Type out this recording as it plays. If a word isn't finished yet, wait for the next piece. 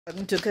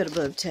Welcome to Cut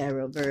Above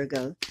Tarot,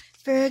 Virgo.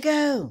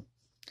 Virgo,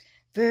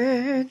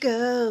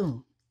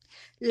 Virgo,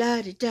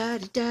 la di da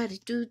di da di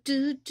do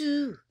do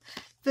do.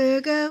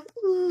 Virgo,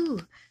 ooh,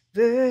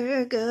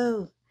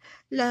 Virgo,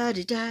 la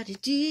di da di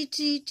dee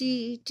dee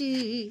dee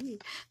dee.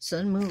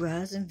 Sun, moon,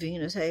 rising,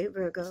 Venus. Hey,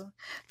 Virgo.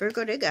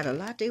 Virgo, they got a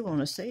lot they want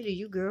to say to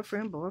you,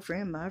 girlfriend,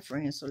 boyfriend, my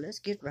friend. So let's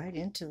get right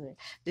into it.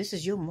 This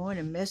is your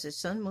morning message.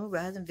 Sun, moon,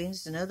 rising,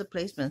 Venus, and other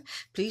placements.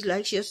 Please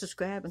like, share,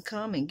 subscribe, and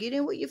comment. Get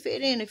in where you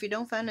fit in. If you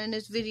don't find it in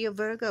this video,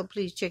 Virgo,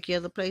 please check your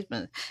other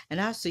placements.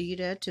 And I'll see you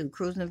there too.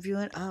 Cruising and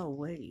viewing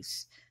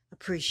always.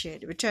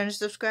 Appreciate it. Returning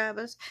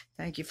subscribers,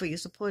 thank you for your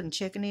support and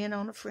checking in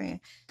on a friend.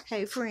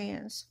 Hey,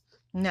 friends.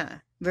 Nah,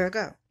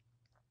 Virgo.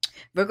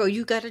 Virgo,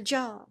 you got a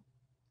job.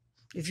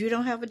 If you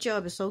don't have a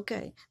job, it's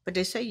okay. But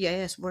they say your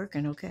ass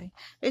working, okay?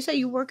 They say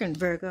you working,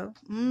 Virgo.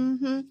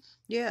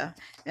 Yeah.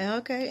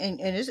 Okay.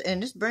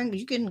 And this bring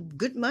you getting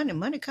good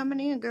money coming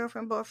in,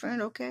 girlfriend,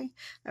 boyfriend, okay?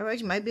 All right.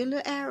 You might be a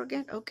little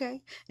arrogant,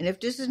 okay? And if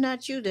this is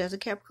not you, there's a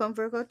Capricorn,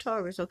 Virgo,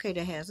 Taurus, okay,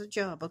 that has a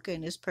job, okay?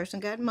 And this person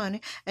got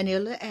money and they're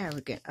a little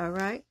arrogant, all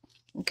right?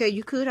 Okay,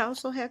 you could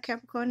also have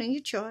Capricorn in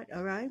your chart,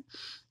 all right?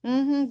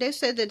 They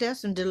said that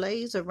there's some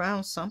delays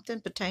around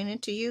something pertaining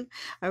to you,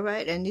 all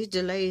right? And these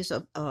delays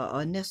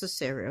are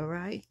necessary, all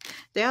right?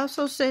 They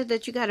also said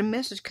that you got a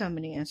message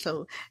coming in,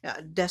 so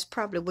that's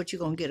probably what you're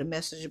gonna get a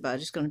message about.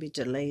 It's gonna be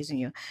delays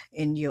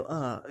in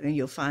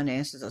your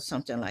finances or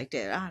something like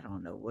that. I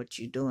don't know what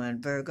you're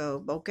doing,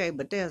 Virgo, okay?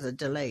 But there's a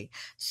delay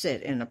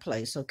set in a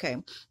place, okay?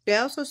 They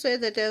also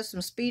said that there's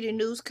some speedy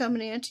news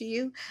coming in to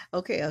you,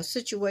 okay? A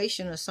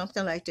situation or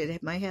something like that.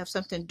 It might have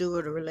something to do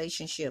with a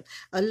relationship,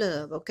 a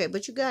love, okay?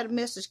 But you got a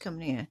message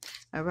coming in,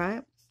 all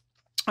right?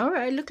 All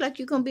right, look like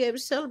you're going to be able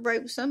to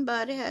celebrate with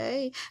somebody.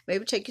 Hey,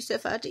 maybe take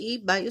yourself out to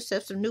eat, buy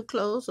yourself some new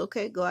clothes,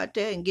 okay? Go out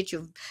there and get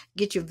your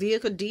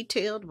vehicle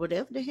detailed,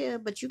 whatever the hell,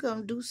 but you're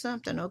going to do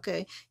something,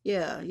 okay?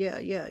 Yeah.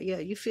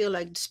 You feel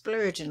like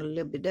splurging a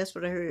little bit. That's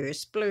what I heard,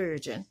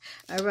 splurging.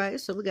 All right,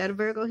 so we got a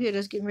Virgo here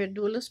that's getting ready to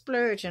do a little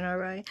splurging, all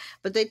right?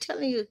 But they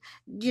telling you,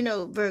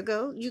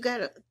 Virgo,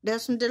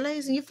 there's some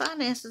delays in your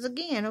finances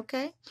again,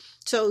 okay?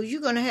 So you're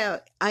going to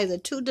have either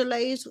two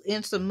delays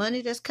in some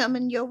money that's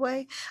coming your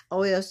way,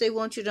 or else they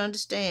want you to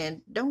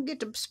understand, don't get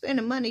to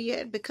spending money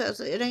yet because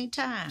it ain't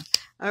time.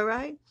 All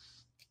right?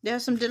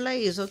 There's some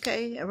delays,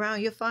 okay, around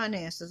your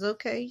finances,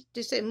 okay?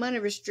 They say money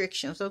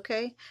restrictions,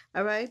 okay?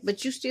 All right?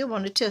 But you still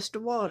want to test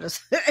the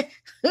waters.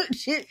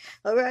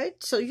 All right?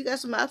 So you got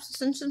some options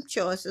and some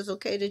choices,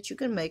 okay, that you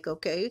can make,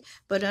 okay?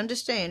 But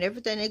understand,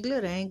 everything that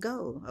glitter ain't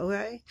gold, all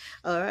right?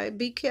 All right?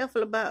 Be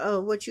careful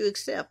about what you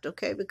accept,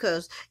 okay?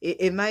 Because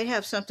it might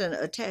have something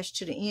attached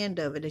to the end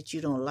of it that you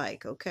don't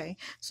like, okay?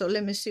 So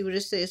let me see what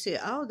it says here.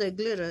 All that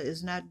glitter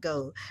is not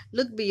gold.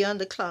 Look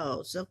beyond the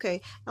clouds, okay?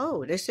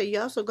 Oh, they say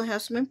you're also going to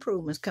have some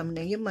improvements coming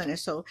in your money.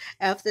 So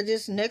after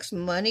this next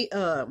money,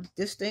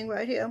 this thing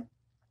right here,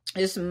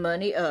 this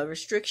money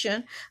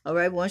restriction, all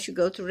right, once you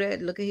go through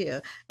that, look at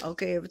here,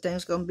 okay,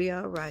 everything's gonna be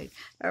all right.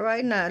 All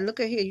right, now look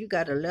at here, you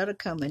got a letter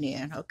coming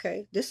in,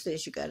 okay? This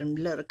says you got a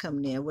letter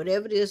coming in.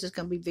 Whatever it is, it's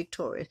gonna be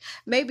victorious.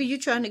 Maybe you're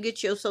trying to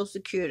get your Social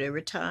Security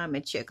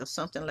retirement check or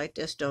something like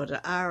that, start an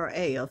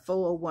IRA or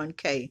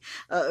 401k,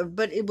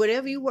 but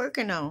whatever you're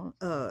working on,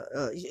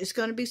 it's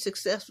gonna be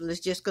successful. It's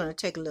just gonna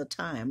take a little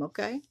time,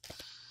 okay?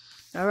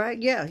 All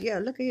right, yeah,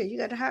 look at here. You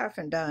got a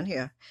Hierophant down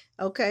here.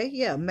 Okay,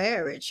 yeah,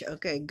 marriage.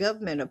 Okay,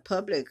 government, a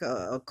public,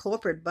 a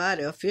corporate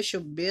body, official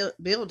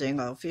building,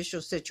 or official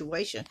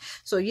situation.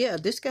 So, yeah,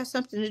 this got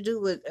something to do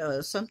with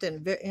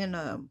something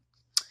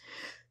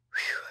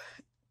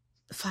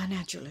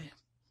financially,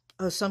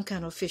 or some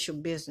kind of official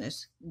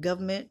business,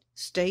 government,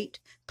 state,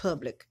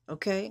 public.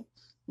 Okay.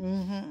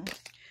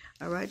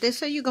 All right. They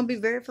say you're going to be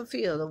very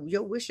fulfilled.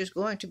 Your wish is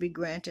going to be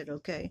granted,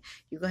 okay?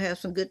 You're going to have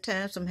some good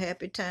times, some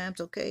happy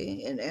times,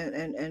 okay? And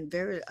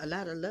a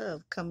lot of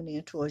love coming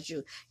in towards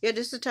you. Yeah,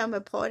 this is a time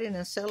of partying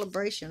and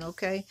celebration,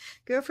 okay?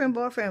 Girlfriend,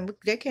 boyfriend,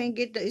 they can't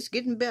it's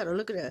getting better.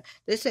 Look at that.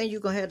 They're saying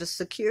you're going to have the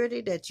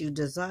security that you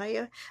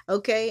desire,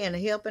 okay? And a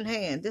helping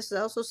hand. This is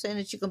also saying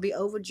that you're going to be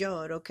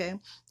overjoyed, okay?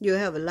 You'll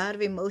have a lot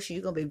of emotion.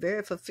 You're going to be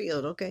very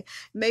fulfilled, okay?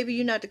 Maybe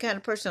you're not the kind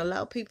of person to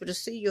allow people to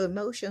see your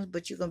emotions,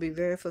 but you're going to be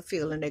very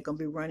fulfilled, and they're going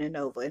to be running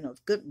over in a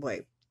good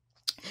way.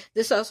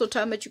 This also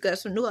time that you got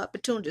some new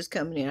opportunities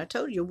coming in. I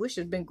told you your wish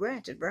has been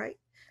granted, right?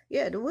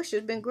 Yeah, the wish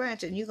has been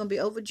granted, and you're going to be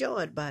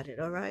overjoyed by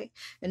it, all right?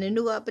 And the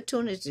new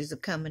opportunities are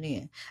coming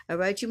in, all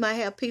right? You might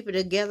have people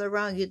that gather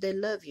around you that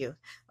love you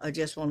or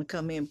just want to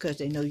come in because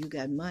they know you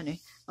got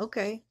money.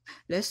 Okay,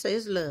 let's say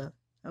it's love.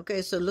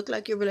 Okay, so look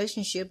like your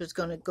relationship is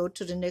going to go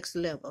to the next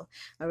level,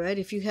 all right?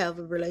 If you have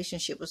a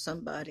relationship with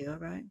somebody, all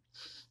right?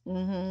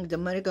 The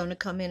money gonna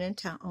come in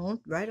time,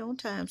 right on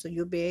time, so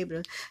you'll be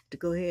able to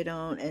go ahead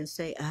on and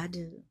say I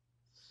do,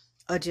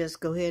 or just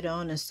go ahead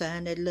on and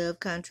sign that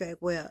love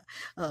contract. Well,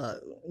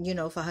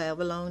 for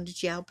however long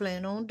that y'all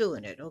plan on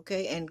doing it,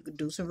 okay, and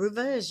do some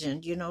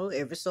reversion,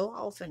 every so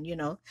often,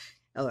 all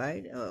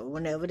right,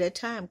 whenever that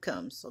time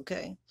comes,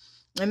 okay,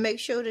 and make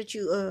sure that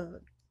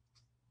you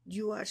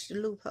watch the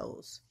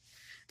loopholes,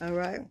 all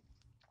right.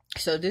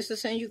 So this is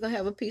saying you're going to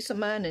have a peace of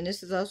mind, and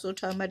this is also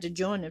talking about the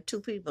joining of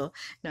two people.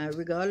 Now,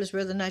 regardless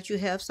whether or not you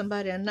have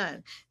somebody or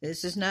not,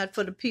 this is not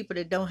for the people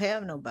that don't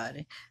have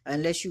nobody,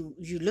 unless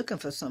you're looking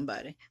for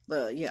somebody.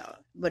 But yeah,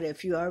 but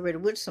if you're already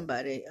with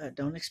somebody,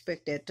 don't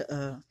expect that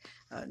to,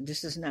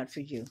 this is not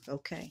for you,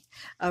 okay?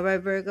 All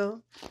right,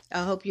 Virgo,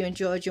 I hope you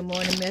enjoyed your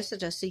morning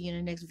message. I'll see you in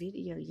the next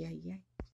video. Yeah, yeah.